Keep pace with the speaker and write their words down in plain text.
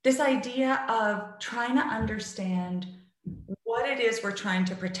this idea of trying to understand what it is we're trying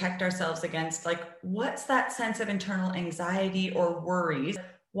to protect ourselves against. Like, what's that sense of internal anxiety or worries?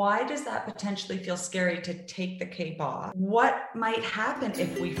 Why does that potentially feel scary to take the cape off? What might happen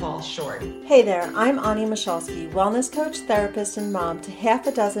if we fall short? Hey there, I'm Ani Michalski, wellness coach, therapist, and mom to half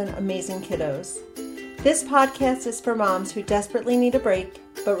a dozen amazing kiddos. This podcast is for moms who desperately need a break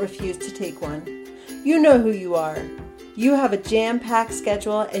but refuse to take one. You know who you are. You have a jam-packed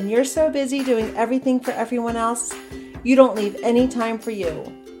schedule and you're so busy doing everything for everyone else, you don't leave any time for you.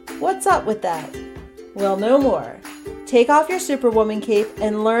 What's up with that? Well, no more. Take off your Superwoman cape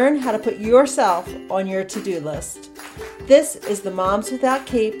and learn how to put yourself on your to-do list. This is the Moms Without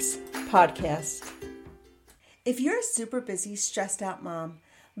Capes podcast. If you're a super busy, stressed out mom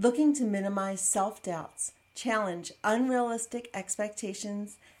looking to minimize self-doubts, challenge unrealistic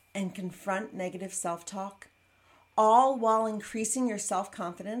expectations, and confront negative self-talk, all while increasing your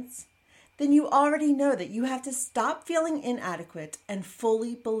self-confidence, then you already know that you have to stop feeling inadequate and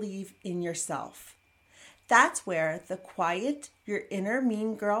fully believe in yourself. That's where the Quiet Your Inner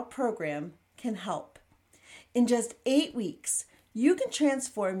Mean Girl program can help. In just 8 weeks, you can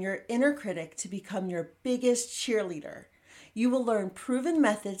transform your inner critic to become your biggest cheerleader. You will learn proven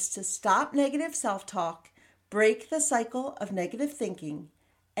methods to stop negative self-talk, break the cycle of negative thinking,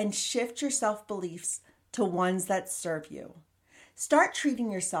 and shift your self-beliefs to ones that serve you. Start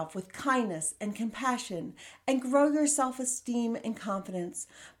treating yourself with kindness and compassion and grow your self-esteem and confidence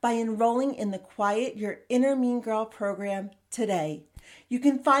by enrolling in the Quiet Your Inner Mean Girl program today. You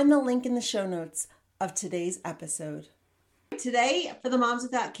can find the link in the show notes of today's episode. Today, for the Moms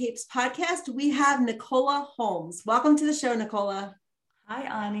Without Capes podcast, we have Nicola Holmes. Welcome to the show, Nicola.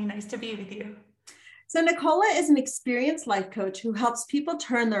 Hi, Ani. Nice to be with you. So Nicola is an experienced life coach who helps people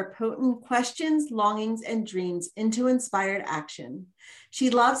turn their potent questions, longings, and dreams into inspired action. She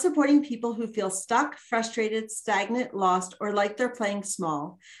loves supporting people who feel stuck, frustrated, stagnant, lost, or like they're playing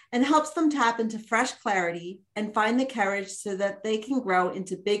small, and helps them tap into fresh clarity and find the courage so that they can grow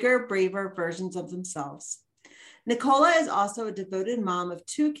into bigger, braver versions of themselves. Nicola is also a devoted mom of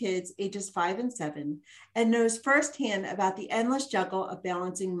 2 kids, ages 5 and 7, and knows firsthand about the endless juggle of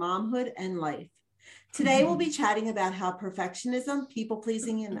balancing momhood and life. Today, we'll be chatting about how perfectionism,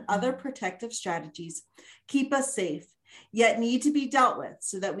 people-pleasing, and other protective strategies keep us safe, yet need to be dealt with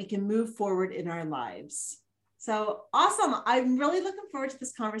so that we can move forward in our lives. So awesome. I'm really looking forward to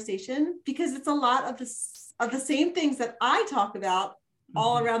this conversation because it's a lot of the same things that I talk about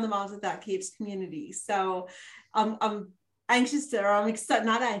all around the Moms Without Capes community. So I'm excited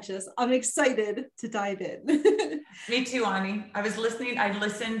to dive in. Me too, Ani. I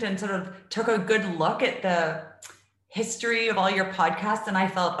listened and sort of took a good look at the history of all your podcasts. And I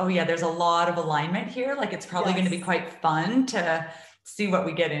felt, oh yeah, there's a lot of alignment here. Like it's probably going to be quite fun to see what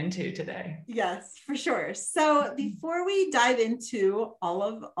we get into today. Yes, for sure. So before we dive into all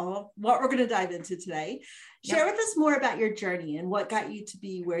of what we're going to dive into today, share with us more about your journey and what got you to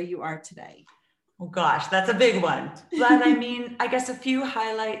be where you are today. Oh gosh, that's a big one. But I mean, I guess a few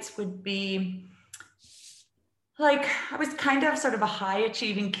highlights would be like, I was kind of sort of a high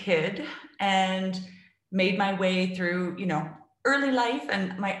achieving kid and made my way through, early life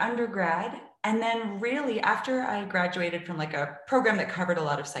and my undergrad. And then really after I graduated from like a program that covered a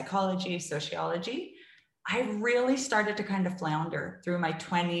lot of psychology, sociology, I really started to kind of flounder through my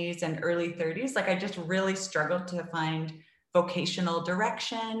 20s and early 30s. Like I just really struggled to find vocational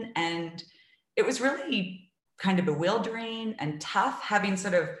direction, and it was really kind of bewildering and tough having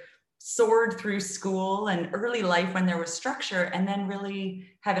sort of soared through school and early life when there was structure, and then really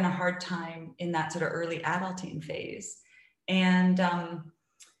having a hard time in that sort of early adulting phase. And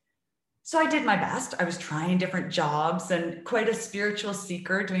so I did my best. I was trying different jobs and quite a spiritual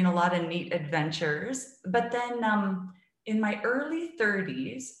seeker, doing a lot of neat adventures. But then in my early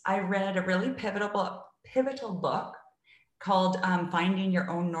 30s, I read a really pivotal book called Finding Your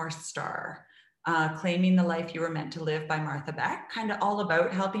Own North Star. Claiming the Life You Were Meant to Live by Martha Beck, kind of all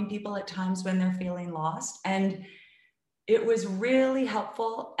about helping people at times when they're feeling lost. And it was really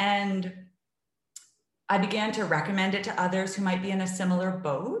helpful. And I began to recommend it to others who might be in a similar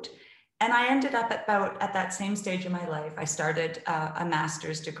boat. And I ended up at that same stage in my life. I started a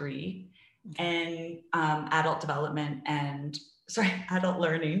master's degree in adult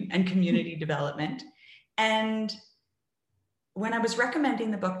learning and community development. And when I was recommending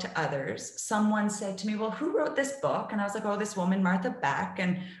the book to others, someone said to me, well, who wrote this book? And I was like, oh, this woman, Martha Beck.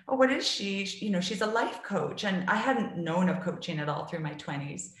 And, oh, what is she? She's a life coach. And I hadn't known of coaching at all through my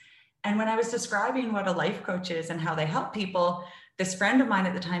 20s. And when I was describing what a life coach is and how they help people, this friend of mine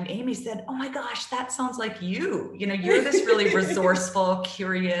at the time, Amy, said, "Oh my gosh, that sounds like you. You know, you're this really resourceful,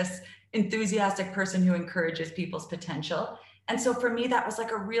 curious, enthusiastic person who encourages people's potential." And so for me, that was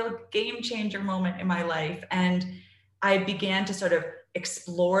like a real game changer moment in my life. And I began to sort of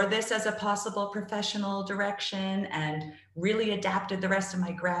explore this as a possible professional direction and really adapted the rest of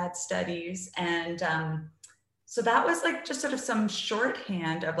my grad studies. And so that was like just sort of some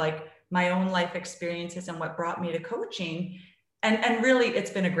shorthand of like my own life experiences and what brought me to coaching. And really, it's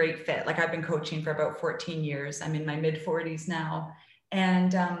been a great fit. Like I've been coaching for about 14 years. I'm in my mid 40s now.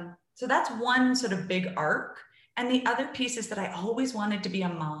 And so that's one sort of big arc. And the other piece is that I always wanted to be a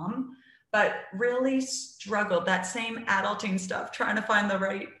mom, but really struggled that same adulting stuff, trying to find the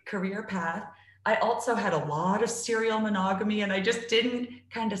right career path. I also had a lot of serial monogamy, and I just didn't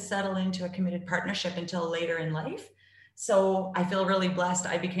kind of settle into a committed partnership until later in life. So I feel really blessed.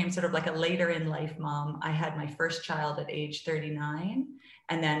 I became sort of like a later in life mom. I had my first child at age 39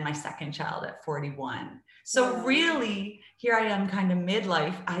 and then my second child at 41. So really, here I am kind of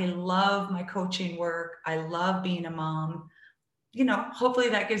midlife. I love my coaching work. I love being a mom. You know, hopefully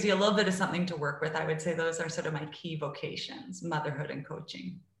that gives you a little bit of something to work with. I would say those are sort of my key vocations, motherhood and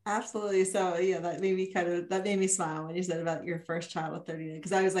coaching. Absolutely. So yeah, that made me smile when you said about your first child at 39,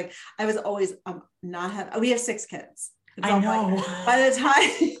 because I was always we have 6 kids. I know. Like, by the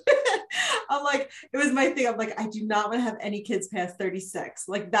time I'm like, it was my thing. I'm like, I do not want to have any kids past 36.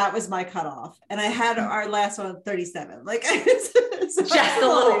 Like that was my cutoff. And I had our last one at 37. Like so just a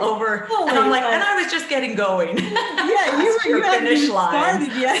little over. And I'm like, and I was just getting going. Yeah, you finish line.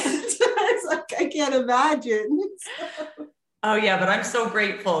 Started yet. It's like, I can't imagine. Oh yeah, but I'm so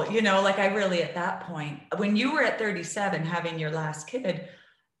grateful. You know, like I really, at that point, when you were at 37 having your last kid,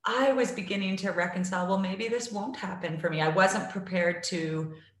 I was beginning to reconcile, well, maybe this won't happen for me. I wasn't prepared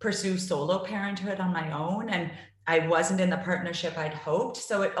to pursue solo parenthood on my own, and I wasn't in the partnership I'd hoped.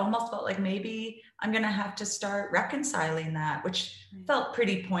 So it almost felt like maybe I'm going to have to start reconciling that, which felt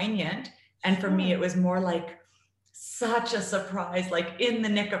pretty poignant. And for me, it was more like such a surprise, like in the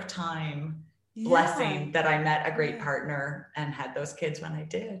nick of time. Blessing that I met a great partner and had those kids when I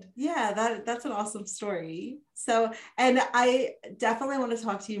did. Yeah, that's an awesome story. So, and I definitely want to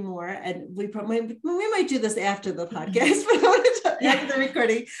talk to you more, and we might do this after the podcast, but I want to talk after the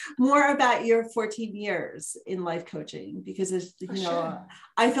recording more about your 14 years in life coaching, because as you know, sure.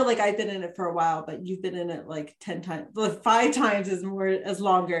 I feel like I've been in it for a while, but you've been in it like 10 times, 5 times as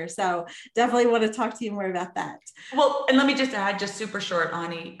longer. So definitely want to talk to you more about that. Well, and let me just add, just super short,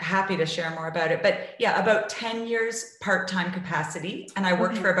 Ani, happy to share more about it. But yeah, about 10 years part-time capacity. And I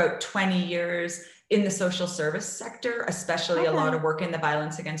worked for about 20 years in the social service sector, especially a lot of work in the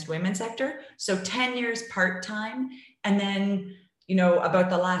violence against women sector. So 10 years part-time. And then, you know, about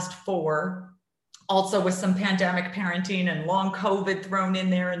the last 4, also with some pandemic parenting and long COVID thrown in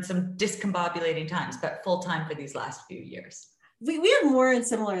there and some discombobulating times, but full-time for these last few years. We have more in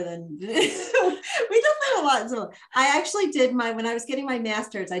similar than we definitely have a lot in similar. I actually did when I was getting my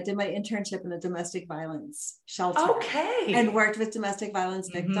master's, I did my internship in a domestic violence shelter. Okay. And worked with domestic violence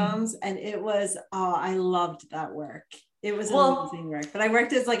victims. And it was, I loved that work. It was amazing work, but I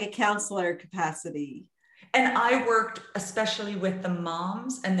worked as like a counselor capacity. And I worked especially with the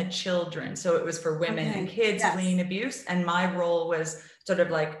moms and the children. So it was for women and kids fleeing abuse. And my role was sort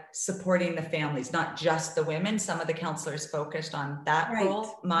of like supporting the families, not just the women. Some of the counselors focused on that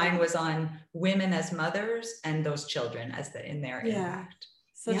role. Mine was on women as mothers and those children as in their impact.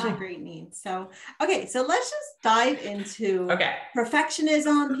 Such a great need. So, so let's just dive into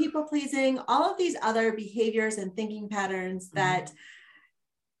perfectionism, people pleasing, all of these other behaviors and thinking patterns that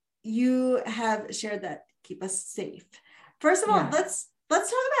you have shared that keep us safe. First of all, let's talk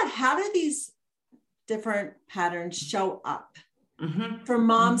about how do these different patterns show up for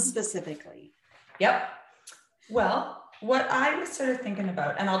moms specifically? Yep. Well, what I was sort of thinking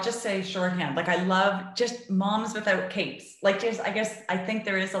about, and I'll just say shorthand, like I love just moms without capes. Like just, I think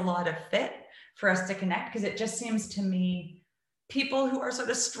there is a lot of fit for us to connect, because it just seems to me people who are sort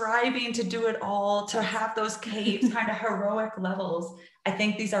of striving to do it all, to have those capes, kind of heroic levels. I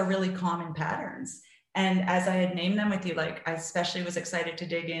think these are really common patterns. And as I had named them with you, like I especially was excited to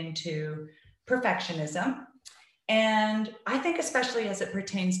dig into perfectionism. And I think especially as it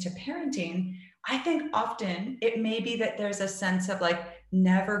pertains to parenting, I think often it may be that there's a sense of like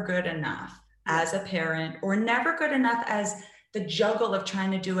never good enough as a parent, or never good enough as the juggle of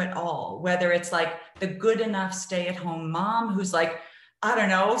trying to do it all, whether it's like the good enough stay-at-home mom who's like, I don't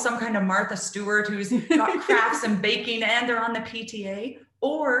know, some kind of Martha Stewart who's got crafts and baking and they're on the PTA,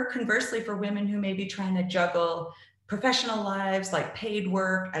 or conversely for women who may be trying to juggle professional lives like paid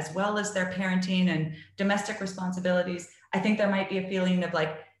work as well as their parenting and domestic responsibilities. I think there might be a feeling of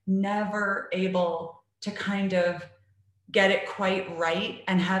like never able to kind of get it quite right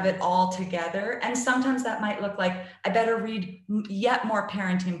and have it all together. And sometimes that might look like, I better read yet more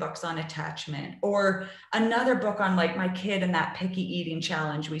parenting books on attachment, or another book on like my kid and that picky eating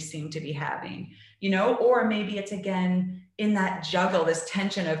challenge we seem to be having, or maybe it's again in that juggle, this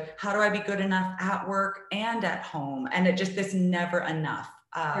tension of how do I be good enough at work and at home? And it just, this never enough.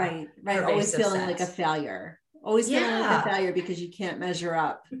 Right. Always feeling like a failure. Always feeling like a failure because you can't measure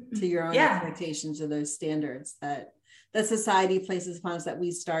up to your own expectations or those standards that society places upon us that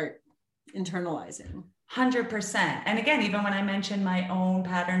we start internalizing. 100%. And again, even when I mentioned my own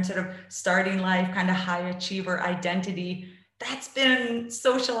pattern, sort of starting life, kind of high achiever identity, that's been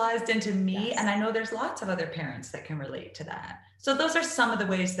socialized into me. Yes. And I know there's lots of other parents that can relate to that. So those are some of the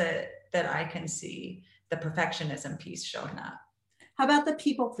ways that I can see the perfectionism piece showing up. How about the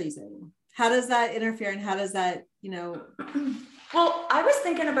people pleasing? How does that interfere, and how does that, Well, I was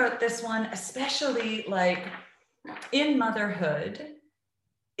thinking about this one, especially like in motherhood,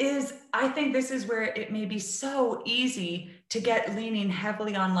 I think this is where it may be so easy to get leaning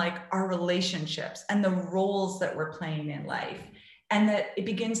heavily on like our relationships and the roles that we're playing in life. And that it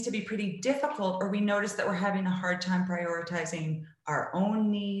begins to be pretty difficult, or we notice that we're having a hard time prioritizing our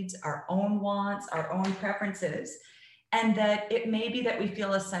own needs, our own wants, our own preferences. And that it may be that we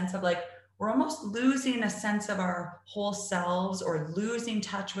feel a sense of like, we're almost losing a sense of our whole selves, or losing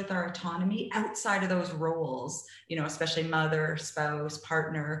touch with our autonomy outside of those roles, especially mother, spouse,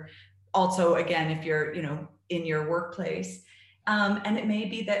 partner. Also, again, if you're, in your workplace. And it may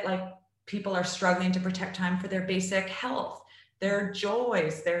be that like people are struggling to protect time for their basic health, their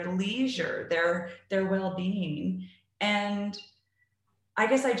joys, their leisure, their well-being. And I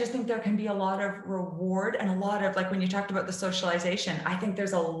guess I just think there can be a lot of reward and a lot of, like when you talked about the socialization, I think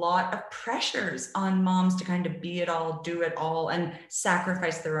there's a lot of pressures on moms to kind of be it all, do it all, and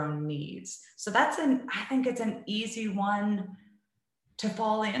sacrifice their own needs. So I think it's an easy one to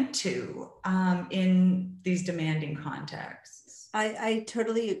fall into in these demanding contexts. I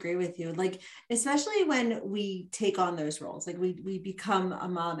totally agree with you. Like, especially when we take on those roles, like we become a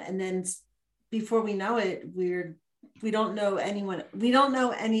mom, and then before we know it, we don't know anyone. We don't know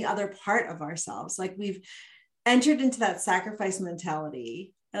any other part of ourselves. Like, we've entered into that sacrifice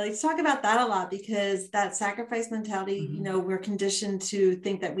mentality. I like to talk about that a lot, because that sacrifice mentality, we're conditioned to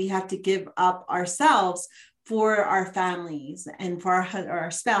think that we have to give up ourselves for our families and for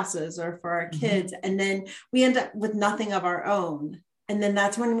our spouses or for our kids. And then we end up with nothing of our own. And then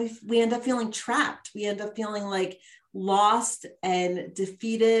that's when we end up feeling trapped. We end up feeling like lost and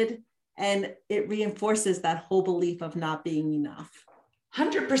defeated. And it reinforces that whole belief of not being enough.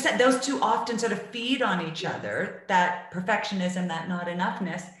 100%. Those two often sort of feed on each other, that perfectionism, that not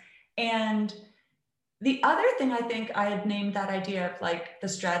enoughness. And the other thing, I think I had named that idea of like the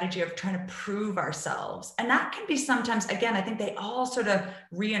strategy of trying to prove ourselves. And that can be sometimes, again, I think they all sort of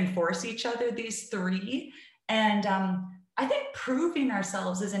reinforce each other, these three. And I think proving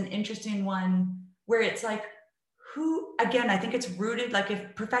ourselves is an interesting one, where it's like, I think it's rooted, like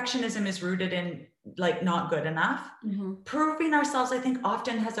if perfectionism is rooted in like not good enough, proving ourselves, I think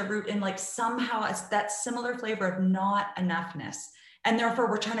often has a root in like somehow it's that similar flavor of not enoughness. And therefore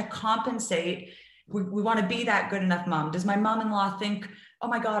we're trying to compensate. We want to be that good enough mom. Does my mom-in-law think, oh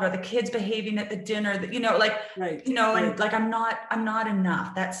my God, are the kids behaving at the dinner that, and like, I'm not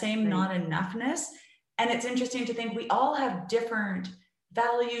enough, that same not enoughness. And it's interesting to think we all have different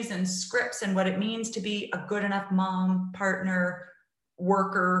values and scripts and what it means to be a good enough mom, partner,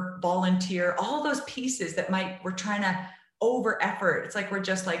 worker, volunteer, all those pieces that we're trying to over effort. It's like we're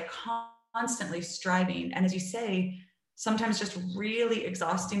just like constantly striving. And as you say, sometimes just really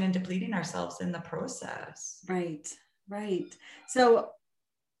exhausting and depleting ourselves in the process. Right. So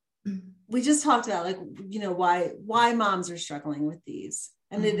we just talked about like, why moms are struggling with these.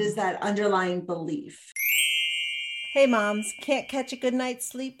 And it is that underlying belief. Hey moms, can't catch a good night's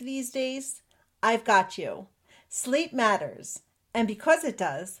sleep these days? I've got you. Sleep matters. And because it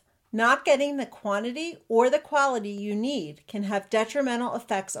does, not getting the quantity or the quality you need can have detrimental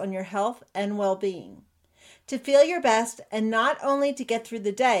effects on your health and well-being. To feel your best, and not only to get through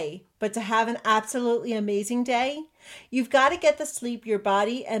the day, but to have an absolutely amazing day, you've got to get the sleep your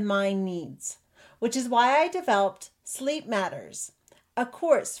body and mind needs, which is why I developed Sleep Matters, a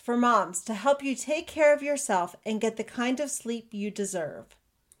course for moms to help you take care of yourself and get the kind of sleep you deserve.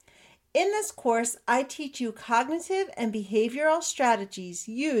 In this course, I teach you cognitive and behavioral strategies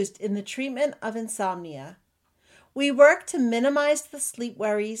used in the treatment of insomnia. We work to minimize the sleep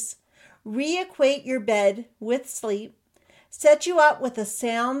worries, reequate your bed with sleep, set you up with a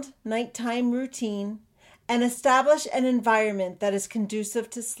sound nighttime routine, and establish an environment that is conducive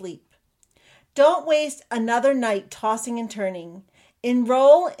to sleep. Don't waste another night tossing and turning.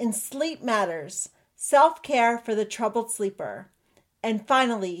 Enroll in Sleep Matters, self-care for the troubled sleeper. And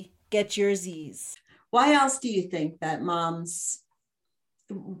finally, get your Z's. Why else do you think that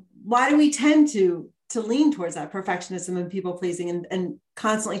why do we tend to lean towards that perfectionism and people pleasing and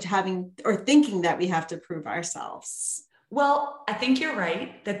constantly having or thinking that we have to prove ourselves? Well, I think you're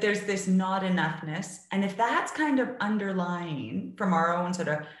right that there's this not enoughness. And if that's kind of underlying from our own sort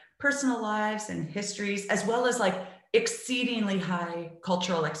of personal lives and histories, as well as like exceedingly high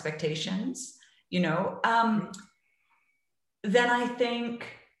cultural expectations, then I think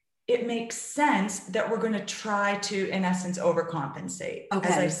it makes sense that we're going to try to, in essence, overcompensate,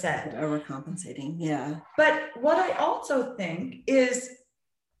 as I said. Overcompensating, yeah. But what I also think is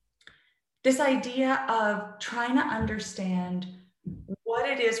this idea of trying to understand what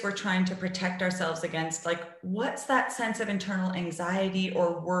it is we're trying to protect ourselves against. Like, what's that sense of internal anxiety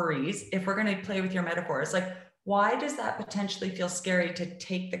or worries? If we're going to play with your metaphors, like, why does that potentially feel scary to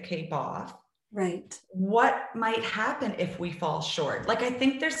take the cape off? Right. What might happen if we fall short? Like, I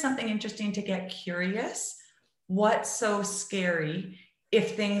think there's something interesting to get curious. What's so scary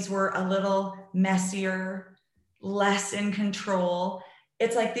if things were a little messier, less in control?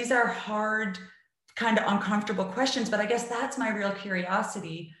 It's like, these are hard, kind of uncomfortable questions, but I guess that's my real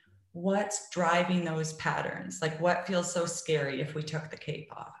curiosity. What's driving those patterns? Like, what feels so scary if we took the cape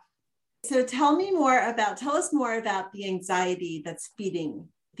off? So tell us more about the anxiety that's feeding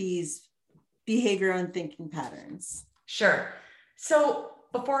these behavior and thinking patterns. Sure. So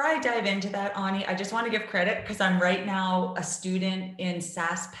before I dive into that, Ani, I just want to give credit because I'm right now a student in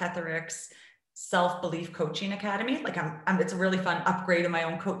Sass Petherick's Self-Belief Coaching Academy. Like it's a really fun upgrade of my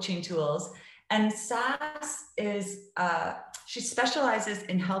own coaching tools. And Sass she specializes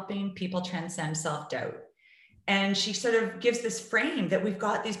in helping people transcend self-doubt. And she sort of gives this frame that we've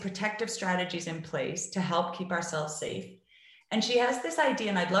got these protective strategies in place to help keep ourselves safe. And she has this idea,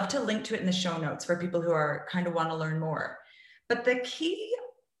 and I'd love to link to it in the show notes for people who are kind of want to learn more. But the key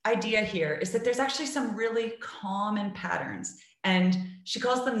idea here is that there's actually some really common patterns. And she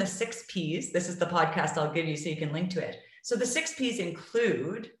calls them the 6 Ps. This is the podcast I'll give you so you can link to it. So the 6 Ps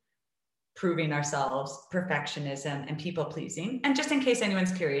include proving ourselves, perfectionism, and people pleasing. And just in case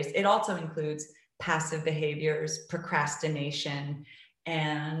anyone's curious, it also includes passive behaviors, procrastination,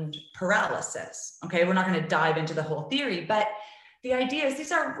 and paralysis. Okay, we're not going to dive into the whole theory, but the idea is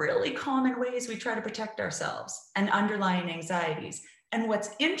these are really common ways we try to protect ourselves and underlying anxieties. And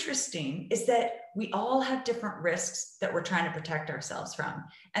what's interesting is that we all have different risks that we're trying to protect ourselves from.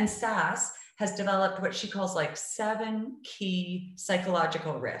 And Sass has developed what she calls like 7 key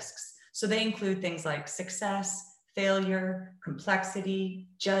psychological risks. So they include things like success, failure, complexity,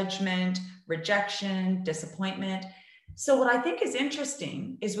 judgment, rejection, disappointment. So what I think is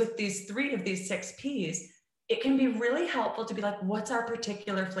interesting is with these 3 of these 6 Ps, it can be really helpful to be like, what's our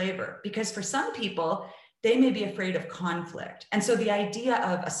particular flavor? Because for some people, they may be afraid of conflict. And so the idea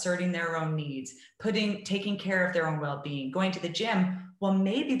of asserting their own needs, taking care of their own well-being, going to the gym, well,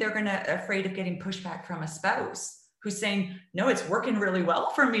 maybe they're afraid of getting pushback from a spouse who's saying, no, it's working really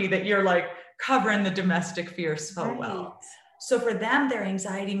well for me that you're like covering the domestic fear so well. So for them, their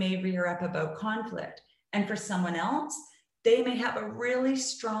anxiety may rear up about conflict. And for someone else, they may have a really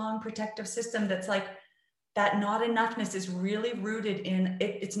strong protective system that's like, that not enoughness is really rooted in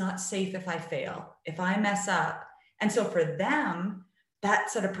it's not safe if I fail, if I mess up. And so for them,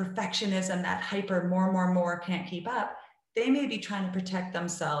 that sort of perfectionism, that hyper more, can't keep up, they may be trying to protect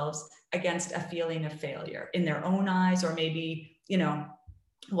themselves against a feeling of failure in their own eyes, or maybe,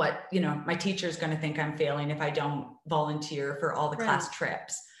 my teacher is going to think I'm failing if I don't volunteer for all the class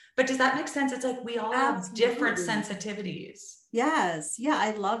trips. But does that make sense? It's like we all have different sensitivities. Yes. Yeah,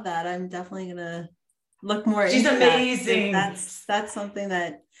 I love that. I'm definitely going to look more into that. She's amazing. That's something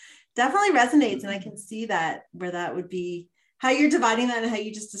that definitely resonates. And I can see that where that would be how you're dividing that and how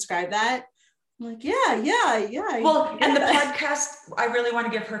you just described that. I'm like, yeah. Well, and the podcast, I really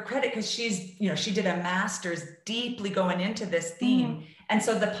want to give her credit because she did a master's deeply going into this theme. And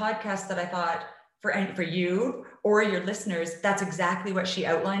so the podcast that I thought for you or your listeners, that's exactly what she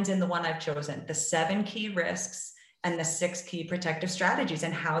outlines in the one I've chosen, the 7 key risks and the 6 key protective strategies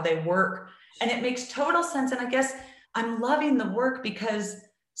and how they work. And it makes total sense. And I guess I'm loving the work because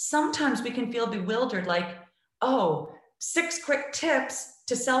sometimes we can feel bewildered, like, 6 quick tips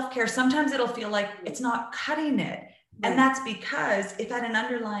to self-care. Sometimes it'll feel like it's not cutting it. Right. And that's because if at an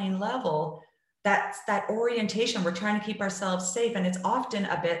underlying level, that's that orientation, we're trying to keep ourselves safe, and it's often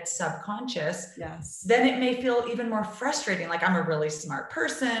a bit subconscious, yes, then it may feel even more frustrating. Like, I'm a really smart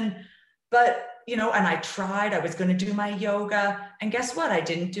person, but and I tried, I was going to do my yoga, and guess what? I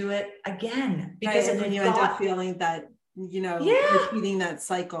didn't do it again because and then you end up feeling that, repeating that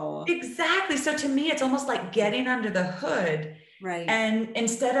cycle. Exactly. So to me, it's almost like getting under the hood. Right. And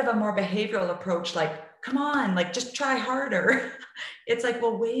instead of a more behavioral approach, like, come on, like just try harder. It's like,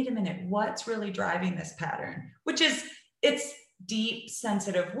 well, wait a minute, what's really driving this pattern? It's deep,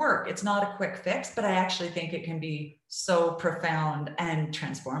 sensitive work. It's not a quick fix, but I actually think it can be so profound and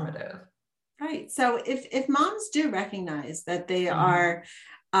transformative. Right. So if moms do recognize that they are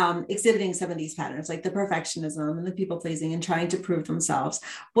exhibiting some of these patterns, like the perfectionism and the people pleasing and trying to prove themselves,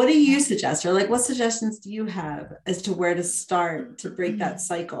 what do you suggest, or like what suggestions do you have as to where to start to break that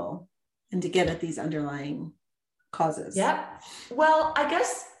cycle and to get at these underlying causes? Yeah. Well, I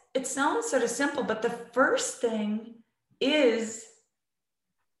guess it sounds sort of simple, but the first thing is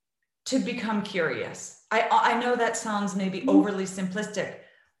to become curious. I know that sounds maybe overly simplistic,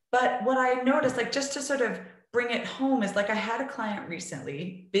 but what I noticed, like just to sort of bring it home, is like I had a client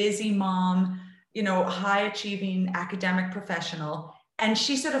recently, busy mom, high achieving academic professional, and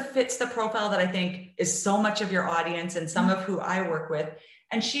she sort of fits the profile that I think is so much of your audience and some of who I work with.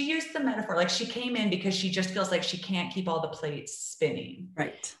 And she used the metaphor, like she came in because she just feels like she can't keep all the plates spinning.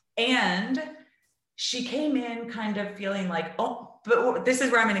 Right. And she came in kind of feeling like, oh, but this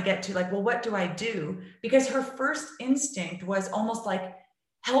is where I'm going to get to, like, well, what do I do? Because her first instinct was almost like,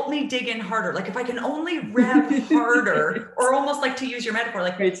 help me dig in harder. Like if I can only rev harder, or almost like, to use your metaphor,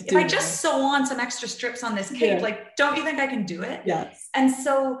 like if I just sew on some extra strips on this cape, like, don't you think I can do it? Yes. And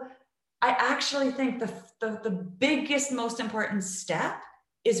so I actually think the biggest, most important step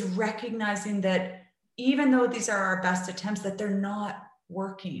is recognizing that even though these are our best attempts, that they're not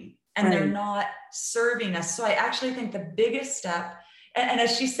working and they're not serving us. So I actually think the biggest step, and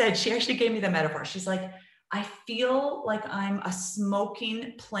as she said, she actually gave me the metaphor. She's like, I feel like I'm a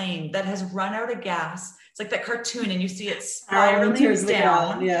smoking plane that has run out of gas. It's like that cartoon and you see it spiraling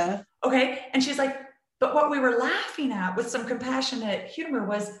down. Yeah. Okay. And she's like, but what we were laughing at with some compassionate humor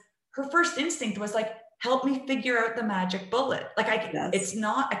was her first instinct was like, help me figure out the magic bullet. Like I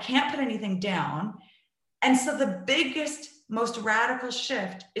can't put anything down. And so the biggest, most radical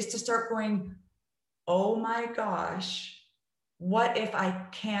shift is to start going, oh my gosh, what if I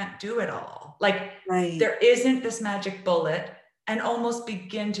can't do it all? Like there isn't this magic bullet, and almost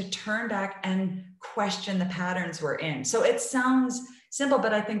begin to turn back and question the patterns we're in. So it sounds simple,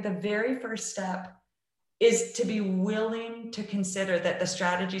 but I think the very first step is to be willing to consider that the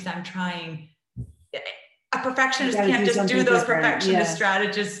strategies I'm trying, a perfectionist can't just do those perfectionist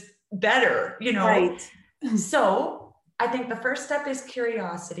strategies better, Right. So I think the first step is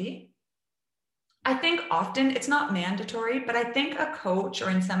curiosity. I think often it's not mandatory, but I think a coach, or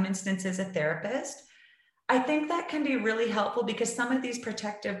in some instances a therapist, I think that can be really helpful, because some of these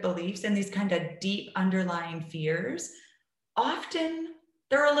protective beliefs and these kind of deep underlying fears, often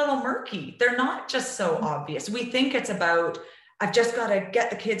they're a little murky. They're not just so obvious. We think it's about, I've just got to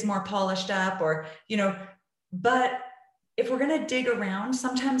get the kids more polished up, or, but if we're going to dig around,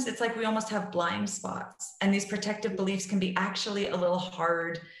 sometimes it's like we almost have blind spots, and these protective beliefs can be actually a little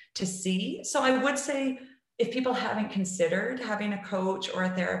hard to see. So I would say, if people haven't considered having a coach or a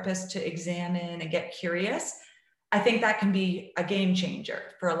therapist to examine and get curious, I think that can be a game changer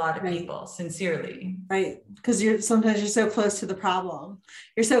for a lot of people, sincerely. Right. Because sometimes you're so close to the problem.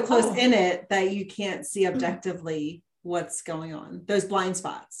 You're so close in it that you can't see objectively what's going on. Those blind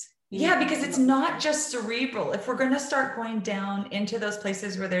spots. Yeah, because it's not just cerebral. If we're going to start going down into those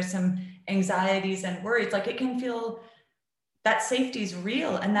places where there's some anxieties and worries, like it can feel that safety is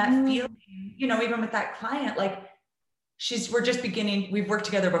real. And that feeling, even with that client, like we're just beginning, we've worked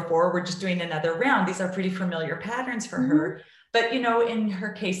together before, we're just doing another round. These are pretty familiar patterns for her. But, in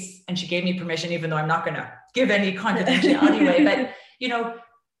her case, and she gave me permission, even though I'm not going to give any confidentiality away, but,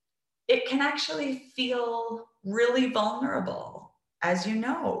 it can actually feel really vulnerable, as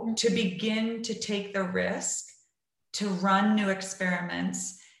to begin to take the risk to run new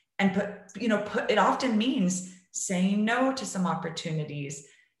experiments and put it often means saying no to some opportunities,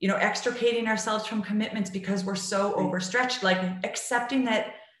 extricating ourselves from commitments because we're so overstretched, like accepting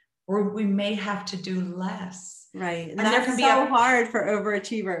that we may have to do less. Right. And that's can be hard for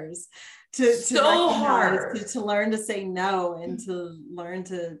overachievers to learn to say no, and to learn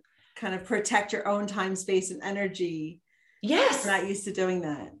to kind of protect your own time, space, and energy. Yes. We're not used to doing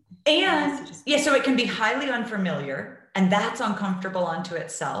that. And so it can be highly unfamiliar, and that's uncomfortable unto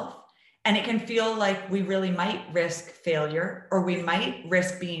itself. And it can feel like we really might risk failure, or we might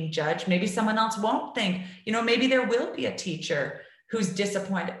risk being judged. Maybe someone else won't think, maybe there will be a teacher who's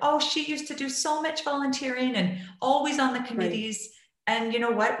disappointed. Oh, she used to do so much volunteering and always on the committees. Right. And you know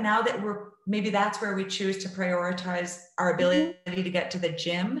what, now that we're maybe that's where we choose to prioritize our ability to get to the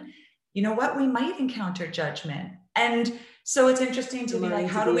gym, you know what, we might encounter judgment. And so it's interesting to be like,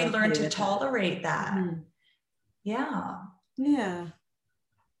 how do we learn to tolerate that? Yeah. Yeah.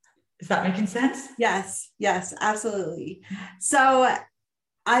 Is that making sense? Yes, absolutely. So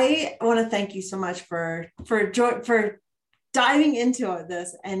I want to thank you so much for diving into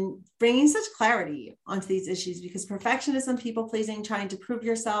this and bringing such clarity onto these issues, because perfectionism, people pleasing, trying to prove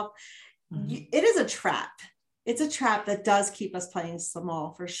yourself, it is a trap. It's a trap that does keep us playing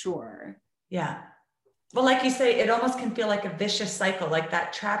small, for sure. Yeah. Well, like you say, it almost can feel like a vicious cycle, like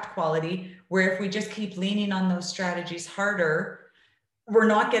that trapped quality, where if we just keep leaning on those strategies harder, we're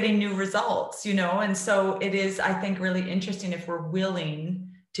not getting new results, you know? And so it is, I think, really interesting if we're willing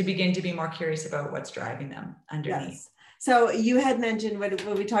to begin to be more curious about what's driving them underneath. Yes. So you had mentioned when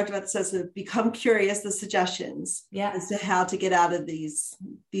we talked about this, so become curious, the suggestions as to how to get out of these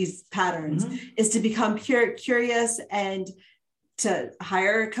patterns is to become curious and to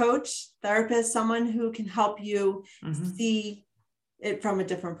hire a coach, therapist, someone who can help you see it from a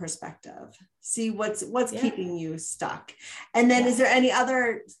different perspective, see what's keeping you stuck. And then is there any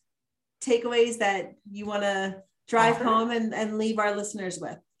other takeaways that you want to drive home and leave our listeners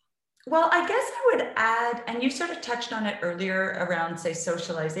with? Well, I guess I would add, and you sort of touched on it earlier around, say,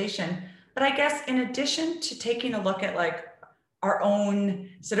 socialization, but I guess in addition to taking a look at like our own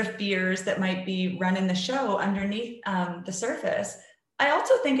sort of fears that might be running the show underneath the surface, I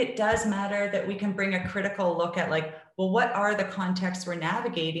also think it does matter that we can bring a critical look at like, well, what are the contexts we're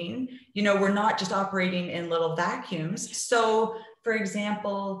navigating? You know, we're not just operating in little vacuums. So for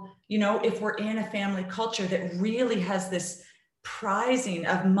example, you know, if we're in a family culture that really has this prizing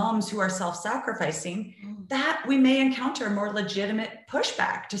of moms who are self-sacrificing, that we may encounter more legitimate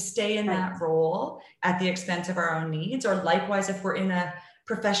pushback to stay in that role at the expense of our own needs. Or likewise, if we're in a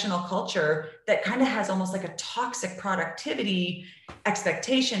professional culture that kind of has almost like a toxic productivity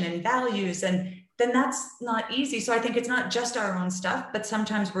expectation and values, and then that's not easy. So I think it's not just our own stuff, but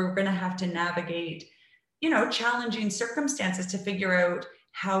sometimes we're going to have to navigate, you know, challenging circumstances to figure out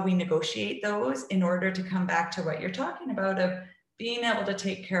how we negotiate those in order to come back to what you're talking about of being able to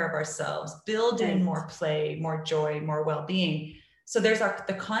take care of ourselves, build in more play, more joy, more well-being. So there's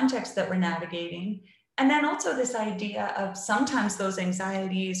the context that we're navigating. And then also this idea of sometimes those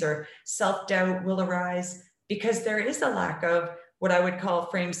anxieties or self-doubt will arise because there is a lack of what I would call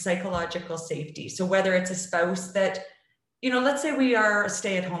framed psychological safety. So whether it's a spouse that, you know, let's say we are a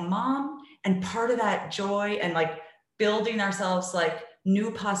stay-at-home mom, and part of that joy and like building ourselves like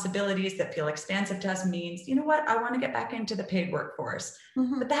new possibilities that feel expansive to us means, you know what, I want to get back into the paid workforce.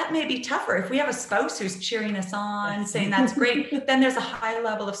 But that may be tougher. If we have a spouse who's cheering us on, saying that's great, then there's a high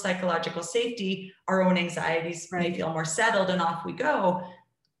level of psychological safety. Our own anxieties may feel more settled and off we go.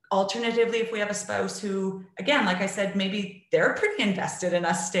 Alternatively, if we have a spouse who, again, like I said, maybe they're pretty invested in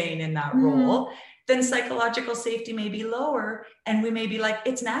us staying in that role, then psychological safety may be lower. And we may be like,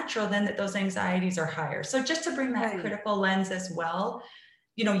 it's natural then that those anxieties are higher. So just to bring that critical lens as well,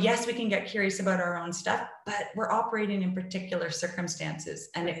 you know, yes, we can get curious about our own stuff, but we're operating in particular circumstances,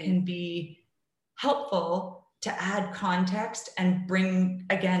 and it can be helpful to add context and bring,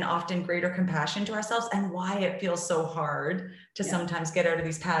 again, often greater compassion to ourselves and why it feels so hard to sometimes get out of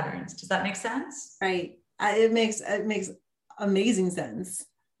these patterns. Does that make sense? Right. It makes amazing sense.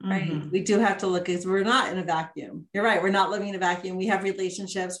 Right. We do have to look, because we're not in a vacuum. You're right. We're not living in a vacuum. We have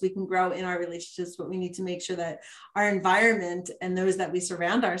relationships. We can grow in our relationships, but we need to make sure that our environment and those that we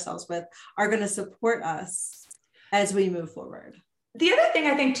surround ourselves with are going to support us as we move forward. The other thing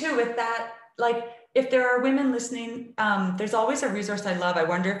I think too with that, like if there are women listening, there's always a resource I love. I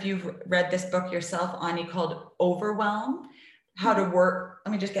wonder if you've read this book yourself, Ani, called Overwhelm, How to Work.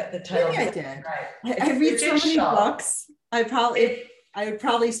 Let me just get the title. Maybe I did. Right. I read so many books. I would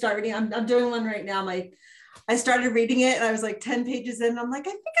probably start reading. I'm doing one right now. I started reading it and I was like 10 pages in. I'm like,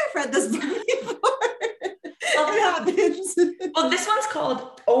 I think I've read this book before. Well, this one's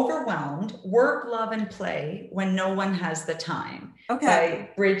called Overwhelmed, Work, Love, and Play When No One Has the Time by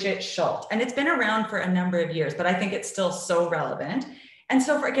Bridget Schultz. And it's been around for a number of years, but I think it's still so relevant. And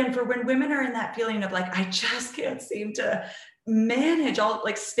so for when women are in that feeling of like, I just can't seem to manage all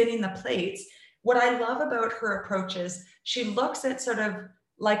like spinning the plates, what I love about her approach is she looks at sort of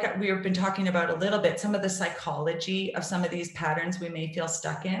like we've been talking about a little bit, some of the psychology of some of these patterns we may feel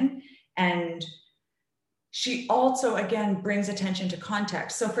stuck in. And she also, again, brings attention to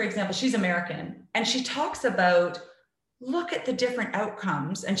context. So for example, she's American and she talks about, look at the different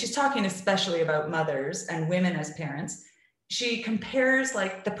outcomes. And she's talking especially about mothers and women as parents. she compares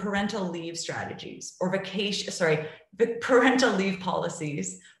like the parental leave strategies or the parental leave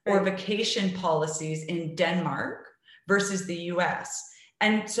policies or vacation policies in Denmark versus the US.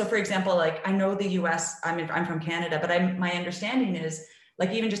 And so, for example, like I know the US, I'm from Canada, but my understanding is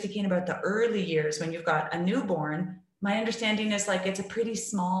like, even just thinking about the early years when you've got a newborn, my understanding is like, it's a pretty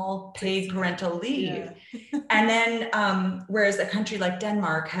small paid parental leave. Yeah. And then, whereas a country like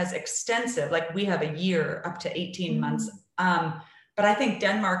Denmark has extensive, like we have a year up to 18 months. But I think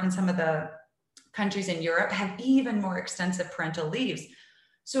Denmark and some of the countries in Europe have even more extensive parental leaves.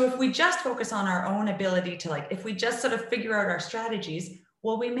 So if we just focus on our own ability to like, if we just sort of figure out our strategies,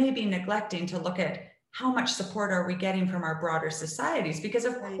 well, we may be neglecting to look at how much support are we getting from our broader societies? Because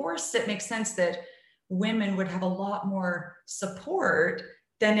of course it makes sense that women would have a lot more support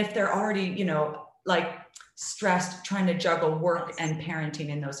than if they're already, you know, like stressed trying to juggle work and parenting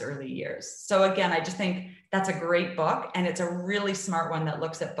in those early years. So again, I just think that's a great book, and it's a really smart one that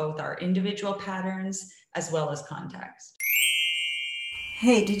looks at both our individual patterns as well as context.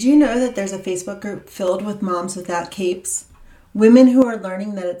 Hey, did you know that there's a Facebook group filled with moms without capes? Women who are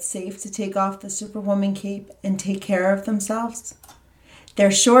learning that it's safe to take off the Superwoman cape and take care of themselves?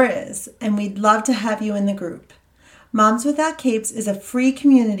 There sure is, and we'd love to have you in the group. Moms Without Capes is a free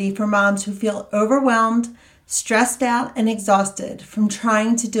community for moms who feel overwhelmed, stressed out, and exhausted from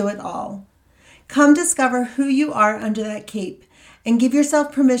trying to do it all. Come discover who you are under that cape and give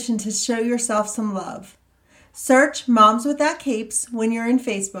yourself permission to show yourself some love. Search Moms Without Capes when you're in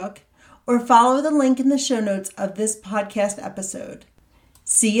Facebook, or follow the link in the show notes of this podcast episode.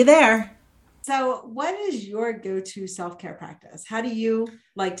 See you there. So what is your go-to self-care practice? How do you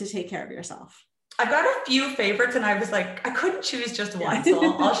like to take care of yourself? I've got a few favorites, and I was like, I couldn't choose just one,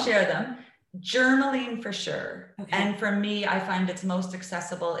 so I'll share them. Journaling for sure. Okay. And for me, I find it's most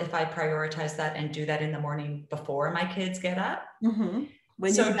accessible if I prioritize that and do that in the morning before my kids get up. Mm-hmm.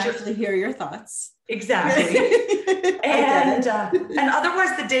 When you can actually hear your thoughts. Exactly. And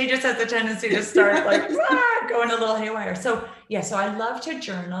otherwise the day just has the tendency to start like going a little haywire. So I love to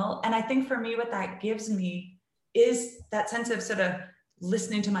journal. And I think for me, what that gives me is that sense of sort of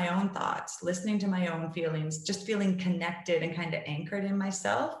listening to my own thoughts, listening to my own feelings, just feeling connected and kind of anchored in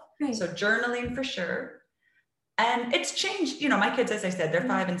myself. Right. So journaling for sure. And it's changed, you know, my kids, as I said, they're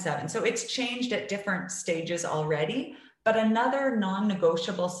 5 and 7. So it's changed at different stages already. But another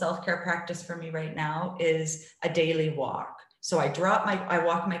non-negotiable self-care practice for me right now is a daily walk. So I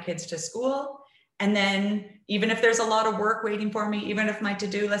walk my kids to school. And then even if there's a lot of work waiting for me, even if my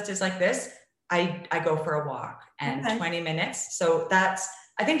to-do list is like this, I go for a walk and 20 minutes. So that's,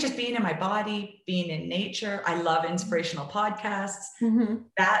 I think, just being in my body, being in nature. I love inspirational podcasts. Mm-hmm.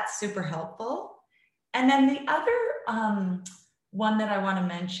 That's super helpful. And then the other one that I want to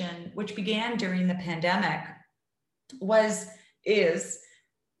mention, which began during the pandemic, is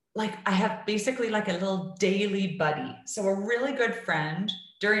like, I have basically like a little daily buddy. So a really good friend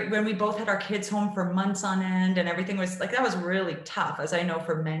when we both had our kids home for months on end, and everything was like, that was really tough, as I know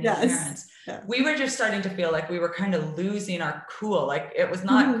for many parents. Yeah. We were just starting to feel like we were kind of losing our cool. Like it was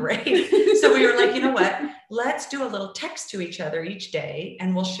not great. So we were like, you know what, let's do a little text to each other each day,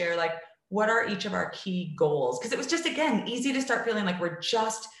 and we'll share like, what are each of our key goals? Because it was just, again, easy to start feeling like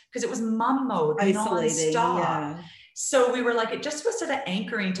because it was mom mode, isolating, nonstop. Yeah. So we were like, it just was sort of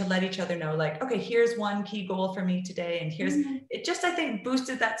anchoring to let each other know, like, okay, here's one key goal for me today. And it just, I think,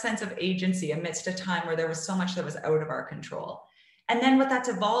 boosted that sense of agency amidst a time where there was so much that was out of our control. And then what that's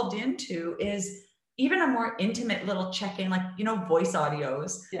evolved into is even a more intimate little check-in, like, you know, voice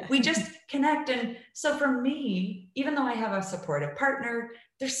audios. Yeah. We just connect. And so for me, even though I have a supportive partner,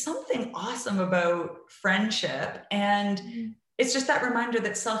 there's something awesome about friendship. And it's just that reminder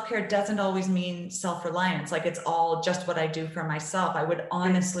that self-care doesn't always mean self-reliance. Like it's all just what I do for myself. I would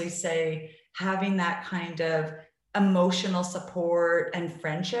honestly say having that kind of emotional support and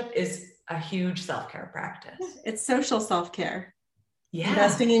friendship is a huge self-care practice. It's social self-care. Yeah.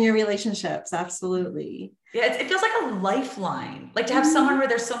 Investing in your relationships. Absolutely. Yeah. It feels like a lifeline, like to have someone where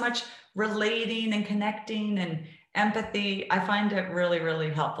there's so much relating and connecting and empathy. I find it really,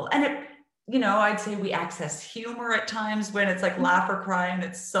 really helpful. And you know, I'd say we access humor at times when it's like laugh or cry, and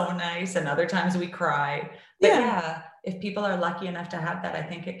it's so nice. And other times we cry. But yeah, if people are lucky enough to have that, I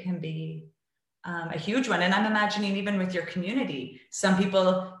think it can be a huge one. And I'm imagining even with your community, some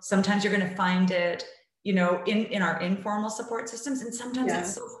people, sometimes you're going to find it in our informal support systems. And sometimes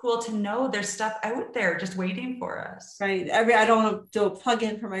it's so cool to know there's stuff out there just waiting for us. Right. I don't want to do a plug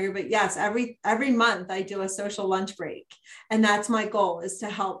in for my group, but yes, every month I do a social lunch break. And that's my goal, is to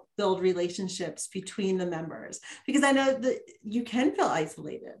help build relationships between the members, because I know that you can feel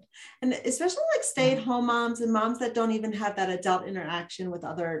isolated, and especially like stay-at-home moms and moms that don't even have that adult interaction with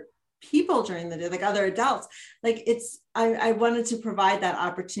other people during the day, like other adults. Like I wanted to provide that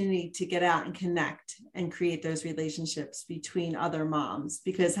opportunity to get out and connect and create those relationships between other moms,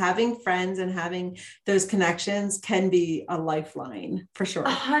 because having friends and having those connections can be a lifeline for sure.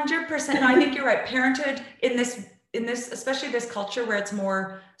 100%. No, I think you're right. Parenthood in this, especially this culture where it's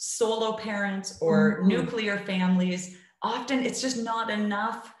more solo parents or nuclear families, often it's just not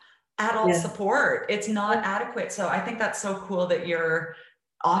enough adult support. It's not adequate. So I think that's so cool that you're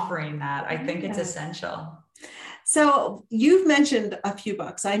offering that. I think it's essential. So you've mentioned a few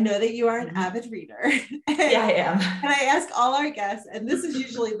books. I know that you are an avid reader. Yeah, I am. And I ask all our guests, and this is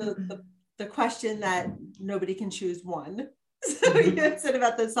usually the question that nobody can choose one. So you said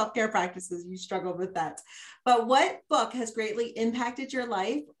about the self-care practices, you struggled with that. But what book has greatly impacted your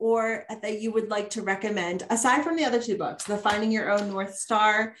life, or that you would like to recommend, aside from the other two books, the Finding Your Own North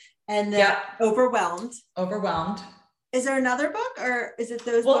Star and the Overwhelmed? Is there another book, or is it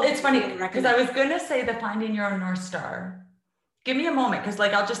those? Well, it's funny because I was going to say the Finding Your Own North Star. Give me a moment, because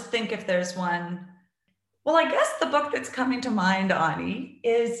I'll just think if there's one. Well, I guess the book that's coming to mind, Ani,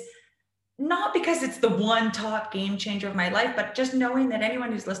 is not because it's the one top game changer of my life, but just knowing that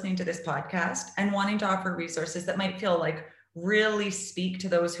anyone who's listening to this podcast and wanting to offer resources that might feel like really speak to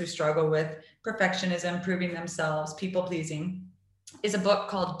those who struggle with perfectionism, proving themselves, people pleasing, is a book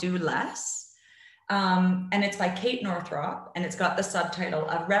called Do Less. And it's by Kate Northrup, and it's got the subtitle,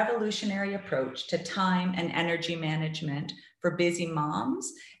 A Revolutionary Approach to Time and Energy Management for Busy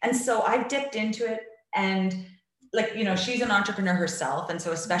Moms. And so I dipped into it, and she's an entrepreneur herself. And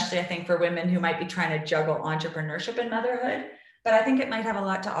so especially I think for women who might be trying to juggle entrepreneurship and motherhood, but I think it might have a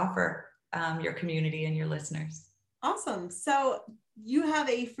lot to offer your community and your listeners. Awesome. So you have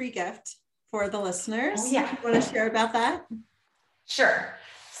a free gift for the listeners. Oh, yeah. You want to share about that? Sure.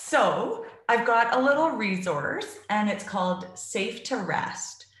 So I've got a little resource, and it's called Safe to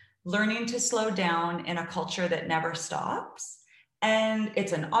Rest, Learning to Slow Down in a Culture That Never Stops. And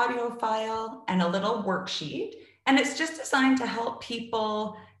it's an audio file and a little worksheet. And it's just designed to help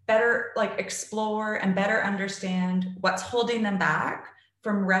people better explore and better understand what's holding them back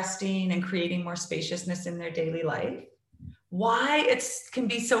from resting and creating more spaciousness in their daily life. Why it can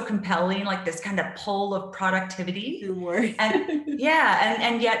be so compelling, like this kind of pull of productivity. And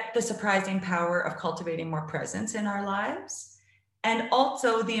and yet the surprising power of cultivating more presence in our lives. And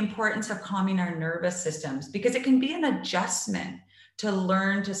also the importance of calming our nervous systems, because it can be an adjustment to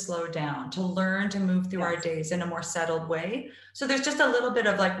learn to slow down, to learn to move through our days in a more settled way. So there's just a little bit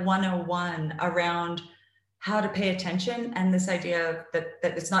of 101 around how to pay attention, and this idea that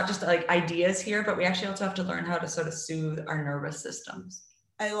it's not just ideas here, but we actually also have to learn how to sort of soothe our nervous systems.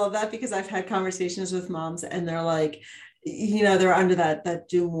 I love that, because I've had conversations with moms, and they're like, they're under that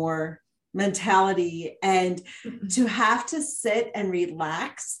do more mentality, and to have to sit and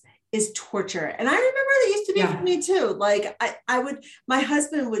relax is torture. And I remember that used to be for me too. My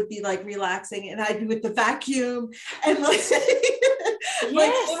husband would be relaxing, and I'd be with the vacuum, and it was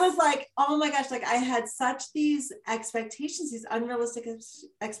oh my gosh, I had such these expectations, these unrealistic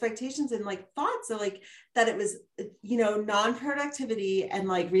expectations and thoughts. So that it was, non-productivity, and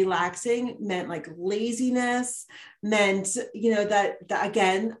relaxing meant laziness, meant, that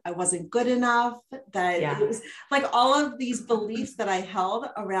again, I wasn't good enough, that it was all of these beliefs that I held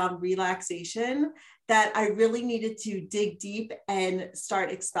around relaxation, that I really needed to dig deep and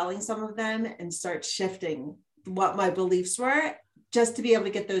start expelling some of them and start shifting what my beliefs were, just to be able to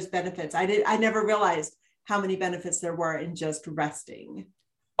get those benefits. I never realized how many benefits there were in just resting.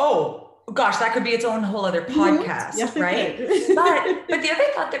 Oh gosh, that could be its own whole other podcast, right? But the other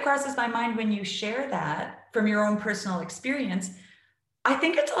thought that crosses my mind when you share that from your own personal experience, I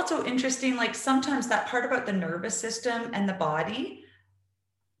think it's also interesting, sometimes that part about the nervous system and the body,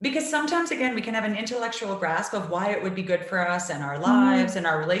 because sometimes, again, we can have an intellectual grasp of why it would be good for us and our lives and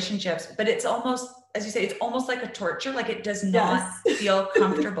our relationships, but it's almost, as you say, it's almost like a torture. It does not feel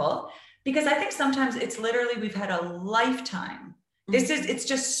comfortable, because I think sometimes it's literally, we've had a lifetime. It's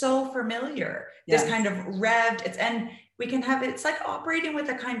just so familiar, this kind of revved, and we can have, it's like operating with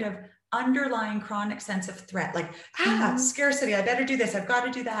a kind of underlying chronic sense of threat, scarcity, I better do this, I've got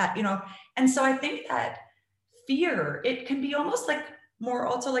to do that, And so I think that fear, it can be almost more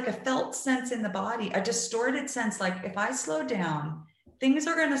also a felt sense in the body, a distorted sense, if I slow down, things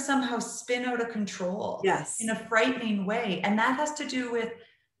are going to somehow spin out of control in a frightening way. And that has to do with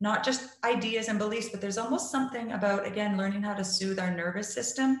not just ideas and beliefs, but there's almost something about, again, learning how to soothe our nervous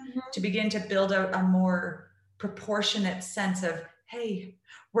system to begin to build out a more proportionate sense of, hey,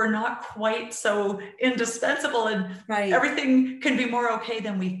 we're not quite so indispensable and everything can be more okay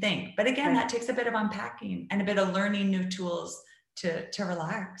than we think. But again, that takes a bit of unpacking and a bit of learning new tools to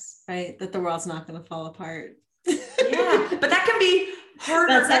relax. Right. That the world's not going to fall apart. Yeah. But that can be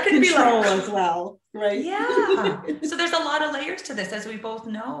harder. That can be like as well. Right. Yeah. So there's a lot of layers to this, as we both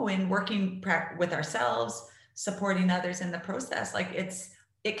know, in working with ourselves, supporting others in the process. Like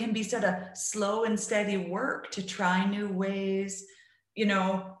it can be sort of slow and steady work to try new ways,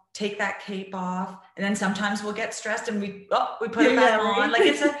 take that cape off. And then sometimes we'll get stressed and we put it back on. Like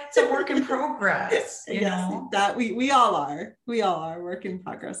it's a work in progress, you know? That we all are. We all are work in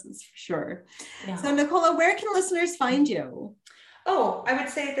progresses for sure. Yeah. So Nicola, where can listeners find you? Oh, I would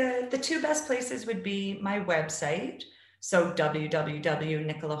say the two best places would be my website. So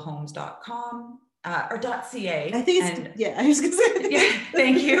www.nicolaholmes.com or .ca. I think I was going to say. Yeah,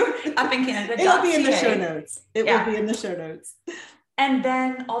 thank you. Up in Canada. It'll be in the show notes. It will be in the show notes. And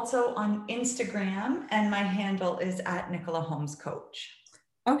then also on Instagram, and my handle is @NicolaHolmesCoach.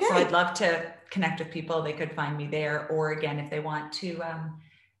 Okay. So I'd love to connect with people. They could find me there, or again, if they want to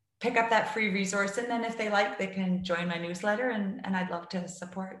pick up that free resource. And then if they like, they can join my newsletter and I'd love to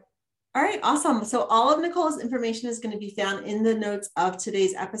support. All right, awesome. So all of Nicola's information is going to be found in the notes of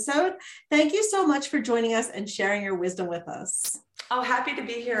today's episode. Thank you so much for joining us and sharing your wisdom with us. Oh, happy to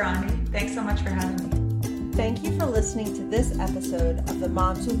be here, Ani. Thanks so much for having me. Thank you for listening to this episode of the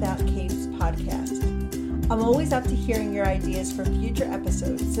Moms Without Capes podcast. I'm always up to hearing your ideas for future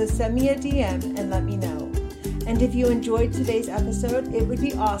episodes, so send me a DM and let me know. And if you enjoyed today's episode, it would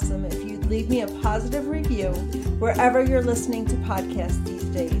be awesome if you'd leave me a positive review wherever you're listening to podcasts these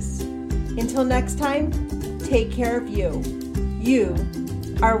days. Until next time, take care of you. You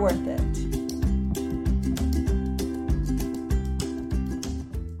are worth it.